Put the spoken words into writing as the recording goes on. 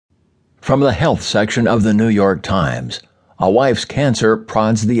From the health section of the New York Times, A Wife's Cancer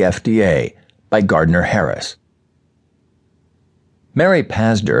Prods the FDA by Gardiner Harris. Mary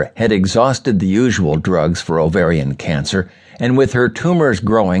Pazder had exhausted the usual drugs for ovarian cancer, and with her tumors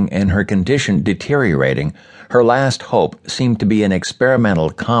growing and her condition deteriorating, her last hope seemed to be an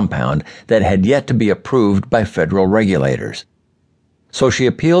experimental compound that had yet to be approved by federal regulators. So she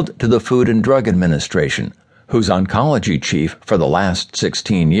appealed to the Food and Drug Administration, whose oncology chief for the last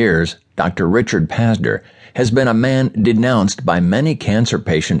 16 years, Dr. Richard Pazder, has been a man denounced by many cancer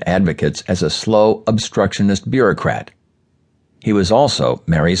patient advocates as a slow, obstructionist bureaucrat. He was also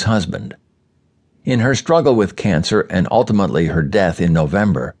Mary's husband. In her struggle with cancer and ultimately her death in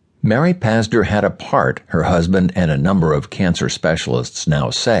November, Mary Pazder had a part, her husband and a number of cancer specialists now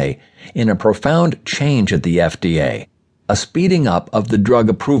say, in a profound change at the FDA, a speeding up of the drug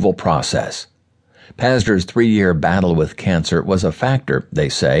approval process. Pazder's 3-year battle with cancer was a factor, they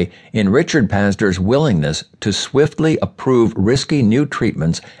say, in Richard Pazder's willingness to swiftly approve risky new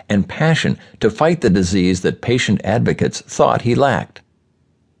treatments and passion to fight the disease that patient advocates thought he lacked.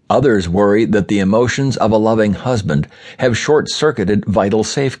 Others worry that the emotions of a loving husband have short-circuited vital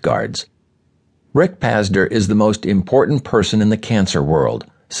safeguards. Rick Pazder is the most important person in the cancer world,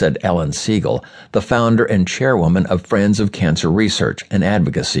 said Ellen Siegel, the founder and chairwoman of Friends of Cancer Research, an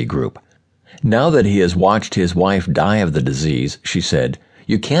advocacy group. Now that he has watched his wife die of the disease, she said,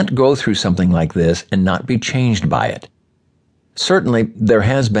 you can't go through something like this and not be changed by it. Certainly, there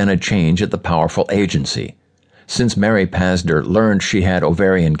has been a change at the powerful agency. Since Mary Pazder learned she had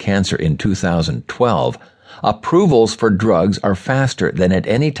ovarian cancer in 2012, approvals for drugs are faster than at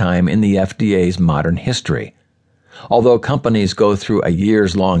any time in the FDA's modern history. Although companies go through a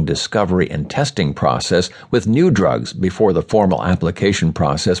years-long discovery and testing process with new drugs before the formal application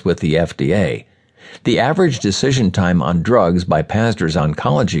process with the FDA, the average decision time on drugs by Pazder's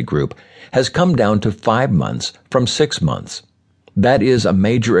oncology group has come down to 5 months from 6 months. That is a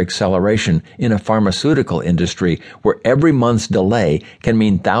major acceleration in a pharmaceutical industry where every month's delay can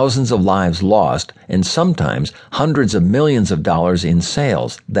mean thousands of lives lost and sometimes hundreds of millions of dollars in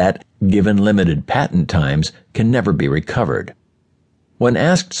sales that, given limited patent times, can never be recovered. When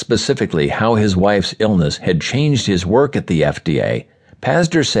asked specifically how his wife's illness had changed his work at the FDA,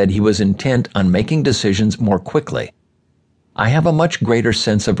 Pazder said he was intent on making decisions more quickly. I have a much greater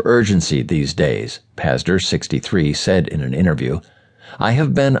sense of urgency these days, Pazder, 63, said in an interview. I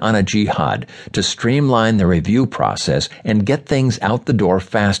have been on a jihad to streamline the review process and get things out the door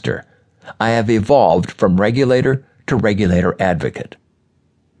faster. I have evolved from regulator to regulator advocate.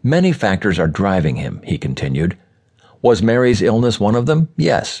 Many factors are driving him, he continued. Was Mary's illness one of them?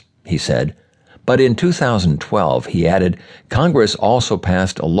 Yes, he said. But in 2012, he added, Congress also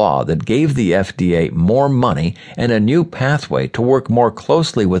passed a law that gave the FDA more money and a new pathway to work more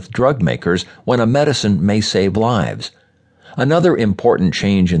closely with drug makers when a medicine may save lives. Another important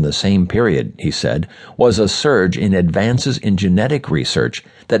change in the same period, he said, was a surge in advances in genetic research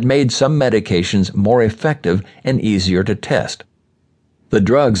that made some medications more effective and easier to test. The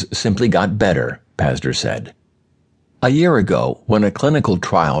drugs simply got better, Pazder said. A year ago, when a clinical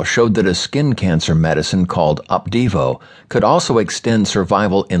trial showed that a skin cancer medicine called Opdivo could also extend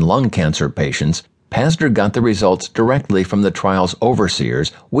survival in lung cancer patients, Pazder got the results directly from the trial's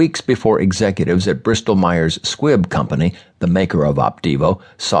overseers weeks before executives at Bristol-Myers Squibb Company, the maker of Opdivo,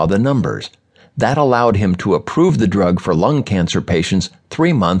 saw the numbers. That allowed him to approve the drug for lung cancer patients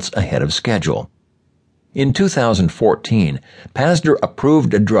 3 months ahead of schedule. In 2014, Pazder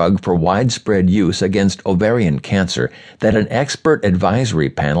approved a drug for widespread use against ovarian cancer that an expert advisory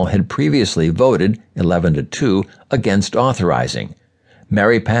panel had previously voted, 11-2, against authorizing.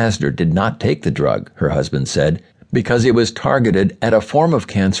 Mary Pazder did not take the drug, her husband said, because it was targeted at a form of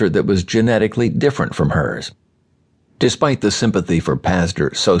cancer that was genetically different from hers. Despite the sympathy for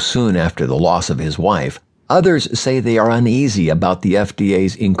Pazder so soon after the loss of his wife, others say they are uneasy about the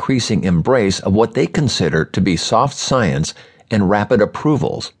FDA's increasing embrace of what they consider to be soft science and rapid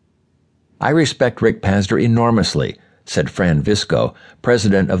approvals. I respect Rick Pazder enormously, said Fran Visco,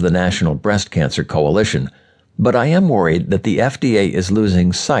 president of the National Breast Cancer Coalition, but I am worried that the FDA is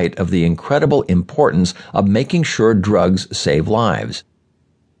losing sight of the incredible importance of making sure drugs save lives.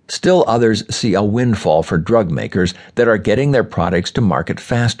 Still others see a windfall for drug makers that are getting their products to market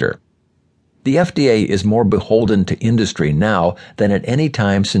faster. The FDA is more beholden to industry now than at any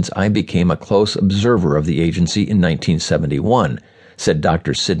time since I became a close observer of the agency in 1971, said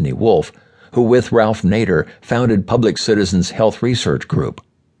Dr. Sidney Wolfe, who with Ralph Nader founded Public Citizens Health Research Group.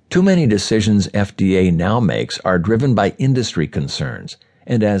 Too many decisions FDA now makes are driven by industry concerns,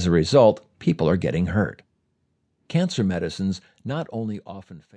 and as a result, people are getting hurt. Cancer medicines not only often